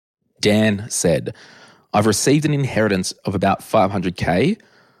Dan said, I've received an inheritance of about 500K.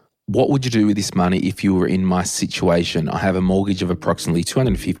 What would you do with this money if you were in my situation? I have a mortgage of approximately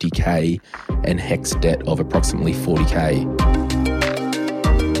 250K and HECS debt of approximately 40K.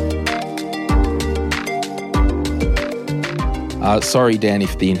 Sorry, Dan,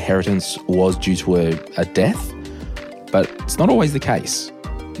 if the inheritance was due to a death, but it's not always the case.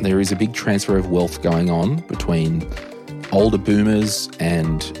 There is a big transfer of wealth going on between older boomers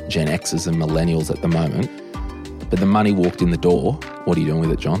and Gen Xers and millennials at the moment. But the money walked in the door. What are you doing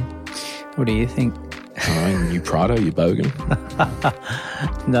with it, John? What do you think? New Prado, you bogan?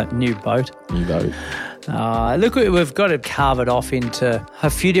 No, new boat. New boat. Look, we've got to carve it off into a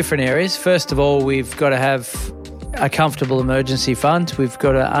few different areas. First of all, we've got to have a comfortable emergency fund. We've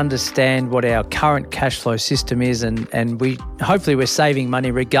got to understand what our current cash flow system is, and hopefully we're saving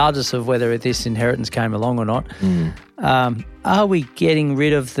money regardless of whether this inheritance came along or not. Are we getting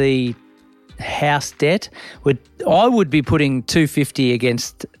rid of the house debt? I would be putting 250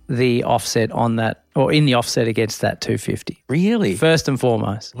 against the offset on that, or in the offset against that 250. Really? First and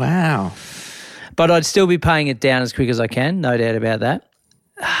foremost. Wow. But I'd still be paying it down as quick as I can, no doubt about that.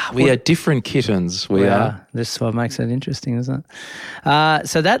 We are different kittens. We are. This is what makes it interesting, isn't it?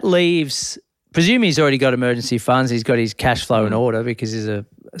 So that leaves, presume he's already got emergency funds. He's got his cash flow in order because he's a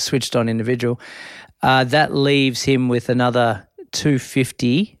switched on individual. That leaves him with another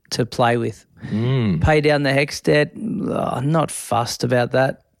 250 to play with. Pay down the HECS debt. I'm not fussed about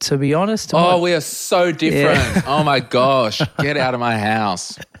that, to be honest. We are so different. Yeah. Oh my gosh. Get out of my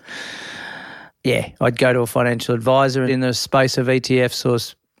house. Yeah, I'd go to a financial advisor in the space of ETFs or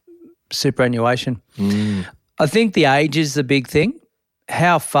superannuation. I think the age is the big thing.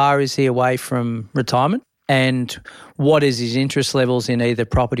 How far is he away from retirement? And what is his interest levels in either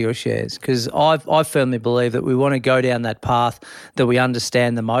property or shares? Because I firmly believe that we want to go down that path that we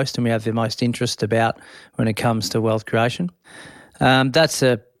understand the most and we have the most interest about when it comes to wealth creation. That's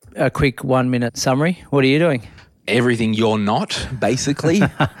a quick 1-minute summary. What are you doing? Everything you're not, basically.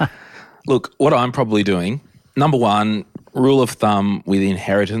 Look, what I'm probably doing, number one, rule of thumb with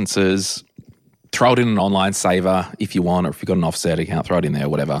inheritances, throw it in an online saver if you want, or if you've got an offset account, throw it in there,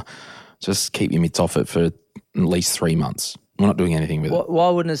 whatever. Just keep your mitts off it for at least 3 months. We're not doing anything with it. Why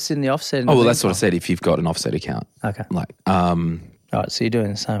wouldn't it sit in the offset? Well, that's what I said, if you've got an offset account. Okay. Right, so you're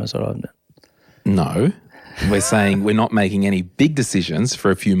doing the same as what I've done. No. We're saying we're not making any big decisions for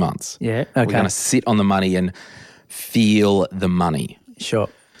a few months. Yeah, okay. We're going to sit on the money and feel the money. Sure.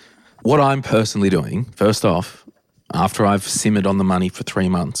 What I'm personally doing, first off, after I've simmered on the money for 3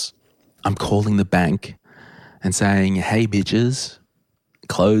 months, I'm calling the bank and saying, hey, bitches,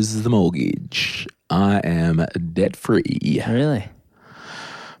 close the mortgage. I am debt-free. Really?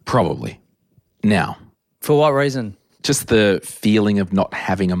 Probably. Now. For what reason? Just the feeling of not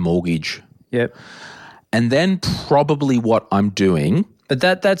having a mortgage. Yep. And then probably what I'm doing. But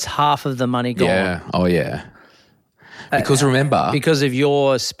that's half of the money gone. Yeah. Oh, yeah. Because remember. Because of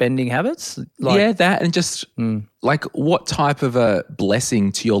your spending habits? That and just like what type of a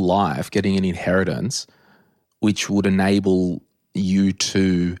blessing to your life getting an inheritance which would enable you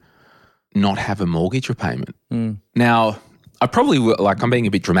to not have a mortgage repayment. Now, I probably, I'm being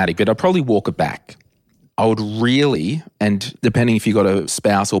a bit dramatic, but I'd probably walk it back. I would really, and depending if you've got a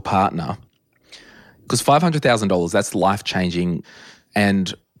spouse or partner, because $500,000, that's life-changing.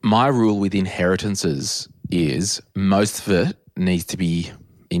 And my rule with inheritances is most of it needs to be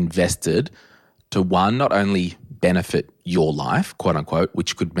invested to, one, not only benefit your life, quote unquote,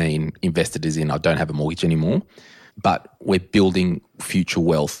 which could mean invested as in I don't have a mortgage anymore, but we're building future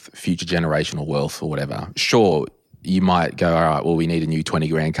wealth, future generational wealth or whatever. Sure, you might go, all right, well, we need a new 20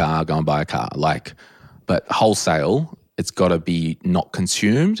 grand car, go and buy a car. But wholesale, it's got to be not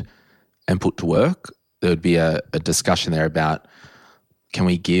consumed and put to work. There would be a discussion there about, can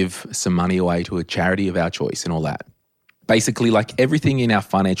we give some money away to a charity of our choice and all that? Basically, like everything in our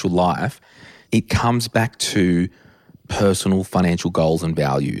financial life, it comes back to personal financial goals and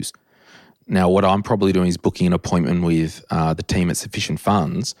values. Now, what I'm probably doing is booking an appointment with the team at Sufficient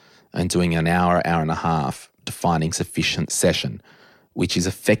Funds and doing an hour and a half defining sufficient session, which is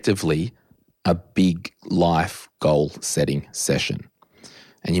effectively a big life goal setting session.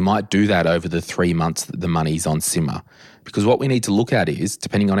 And you might do that over the 3 months that the money's on simmer. Because what we need to look at is,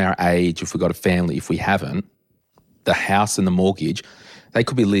 depending on our age, if we've got a family, if we haven't, the house and the mortgage, they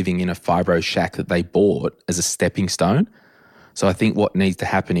could be living in a fibro shack that they bought as a stepping stone. So I think what needs to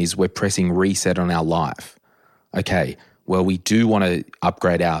happen is we're pressing reset on our life. Okay, well, we do want to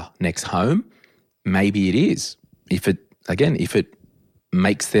upgrade our next home. Maybe it is. If it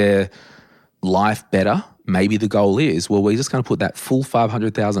makes their life better, maybe the goal is, well, we're just going to put that full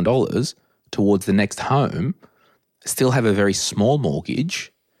 $500,000 towards the next home, still have a very small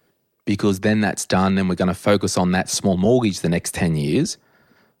mortgage, because then that's done and we're going to focus on that small mortgage the next 10 years,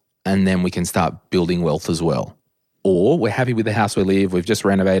 and then we can start building wealth as well. Or we're happy with the house we live, we've just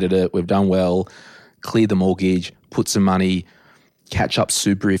renovated it, we've done well, clear the mortgage, put some money, catch up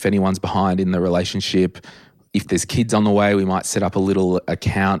super if anyone's behind in the relationship. If there's kids on the way, we might set up a little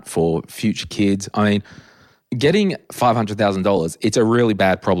account for future kids. I mean, getting $500,000, it's a really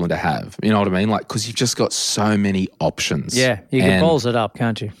bad problem to have. You know what I mean? Like, because you've just got so many options. Yeah, you can balls it up,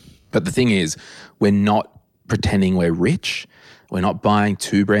 can't you? But the thing is, we're not pretending we're rich. We're not buying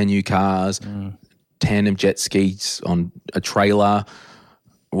 2 brand new cars, tandem jet skis on a trailer.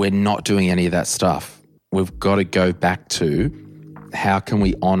 We're not doing any of that stuff. We've got to go back to, how can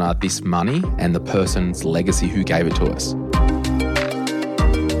we honour this money and the person's legacy who gave it to us?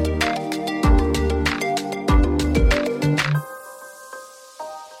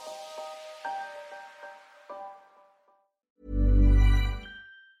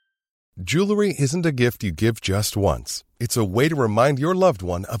 Jewelry isn't a gift you give just once. It's a way to remind your loved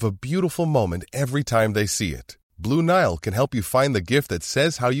one of a beautiful moment every time they see it. Blue Nile can help you find the gift that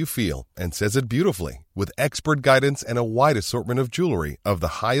says how you feel and says it beautifully, with expert guidance and a wide assortment of jewelry of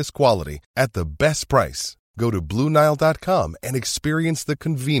the highest quality at the best price. Go to BlueNile.com and experience the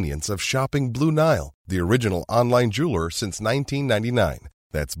convenience of shopping Blue Nile, the original online jeweler since 1999.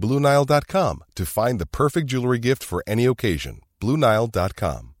 That's BlueNile.com to find the perfect jewelry gift for any occasion.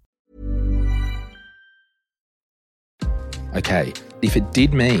 BlueNile.com. Okay, if it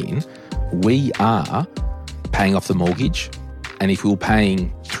did mean we are paying off the mortgage, and if we were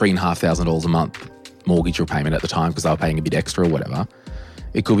paying $3,500 a month mortgage repayment at the time because they were paying a bit extra or whatever,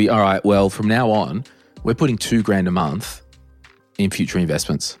 it could be, all right, well, from now on, we're putting $2,000 a month in future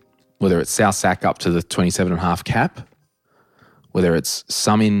investments, whether it's South Sac up to the 27.5 cap, whether it's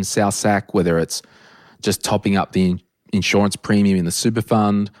some in South Sac, whether it's just topping up the insurance premium in the super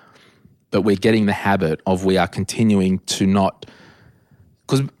fund. But we're getting the habit of, we are continuing to not,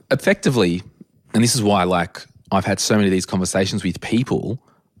 because effectively, and this is why, like, I've had so many of these conversations with people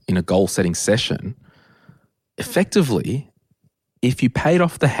in a goal setting session. Effectively, if you paid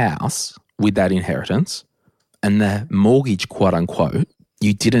off the house with that inheritance and the mortgage, quote unquote,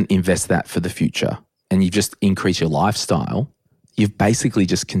 you didn't invest that for the future and you just increase your lifestyle, you're basically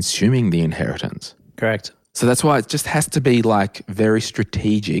just consuming the inheritance. Correct. So that's why it just has to be like very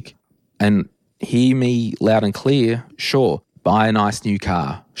strategic, and hear me loud and clear. Sure, buy a nice new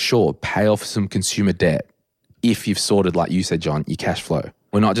car. Sure, pay off some consumer debt if you've sorted, like you said, John, your cash flow.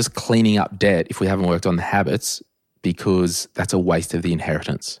 We're not just cleaning up debt if we haven't worked on the habits, because that's a waste of the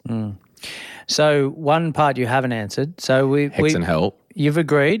inheritance. So one part you haven't answered. So Hex and help. You've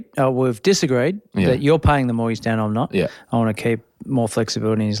agreed, or we've disagreed, that you're paying the mortgage down, I'm not. Yeah. I want to keep more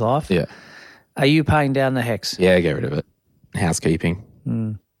flexibility in his life. Yeah. Are you paying down the HEX? Yeah, get rid of it.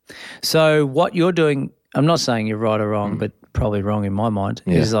 Housekeeping. So what you're doing, I'm not saying you're right or wrong, but probably wrong in my mind,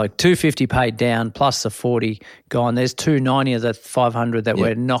 is like $250 paid down plus the $40 gone. There's $290 of the $500 that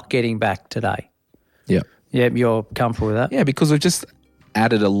we're not getting back today. Yeah. Yeah, you're comfortable with that? Yeah, because we've just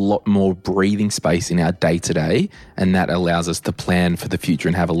added a lot more breathing space in our day-to-day, and that allows us to plan for the future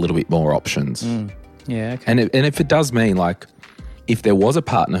and have a little bit more options. Yeah, okay. And if it does mean, like, if there was a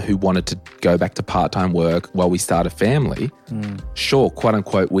partner who wanted to go back to part-time work while we start a family, sure, quote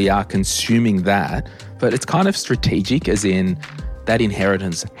unquote, we are consuming that, but it's kind of strategic, as in that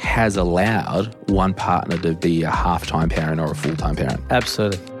inheritance has allowed one partner to be a half-time parent or a full-time parent.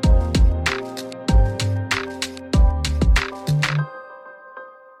 Absolutely.